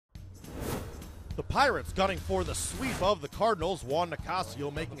The Pirates gunning for the sweep of the Cardinals. Juan Nicasio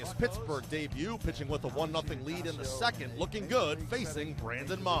making his Pittsburgh debut, pitching with a 1-0 lead in the second, looking good, facing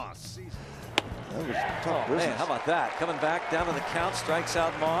Brandon Moss. That was tough business. Man, how about that? Coming back down to the count, strikes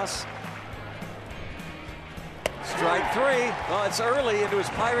out Moss. Strike three. Well, it's early into his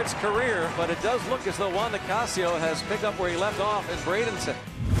Pirates career, but it does look as though Juan Nicasio has picked up where he left off in Bradenton.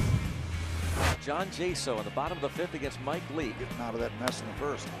 John Jaso in the bottom of the fifth against Mike Leake. Getting out of that mess in the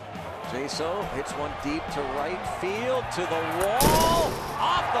first. Jaso hits one deep to right field, to the wall,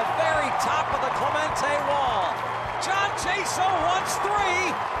 off the very top of the Clemente wall. John Jaso wants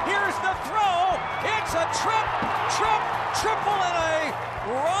three. Here's the throw. It's a triple, and a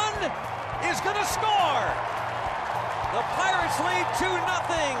run is going to score. The Pirates lead 2-0.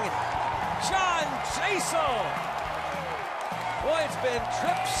 John Jaso. Boy, it's been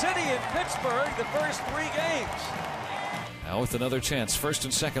Trip City in Pittsburgh the first 3 games. Now with another chance, first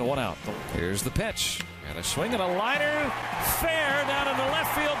and second, one out. Here's the pitch. And a swing and a liner. Fair down in the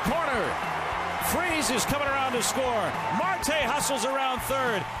left field corner. Freeze is coming around to score. Marte hustles around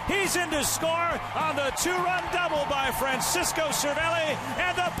third. He's in to score on the 2-run double by Francisco Cervelli.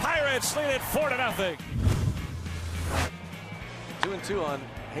 And the Pirates lead it 4-0. 2-2 on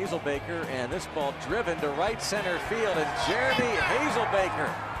Hazelbaker, and this ball driven to right center field, and Jeremy Hazelbaker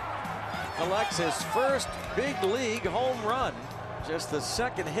collects his first big league home run. Just the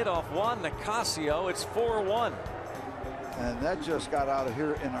second hit off Juan Nicasio. It's 4-1. And that just got out of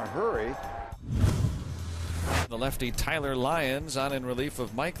here in a hurry. The lefty Tyler Lyons on in relief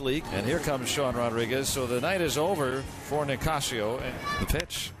of Mike Leake. And here comes Sean Rodriguez. So the night is over for Nicasio. And the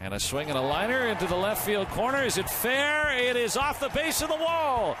pitch and a swing and a liner into the left field corner. Is it fair? It is off the base of the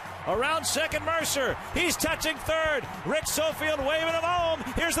wall. Around second, Mercer. He's touching third. Rick Sofield waving him home.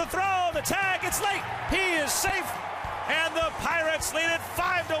 Here's the throw. The tag. It's late. He is safe. And the Pirates lead it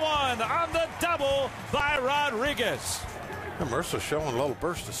 5-1 on the double by Rodriguez. And Mercer showing a little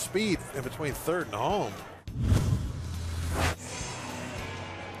burst of speed in between third and home.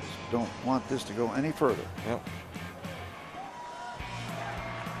 Don't want this to go any further. Yep.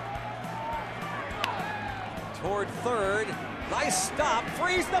 Toward third. Nice stop.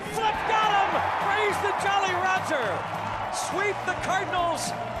 Freeze the flip. Got him. Freeze the Jolly Roger. Sweep the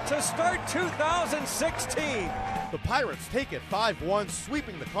Cardinals to start 2016. The Pirates take it 5-1,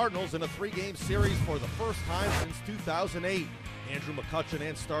 sweeping the Cardinals in a 3-game series for the first time since 2008. Andrew McCutchen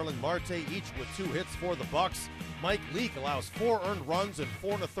and Starling Marte each with 2 hits for the Bucs. Mike Leake allows 4 earned runs and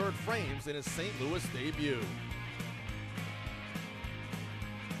 4 1/3 frames in his St. Louis debut.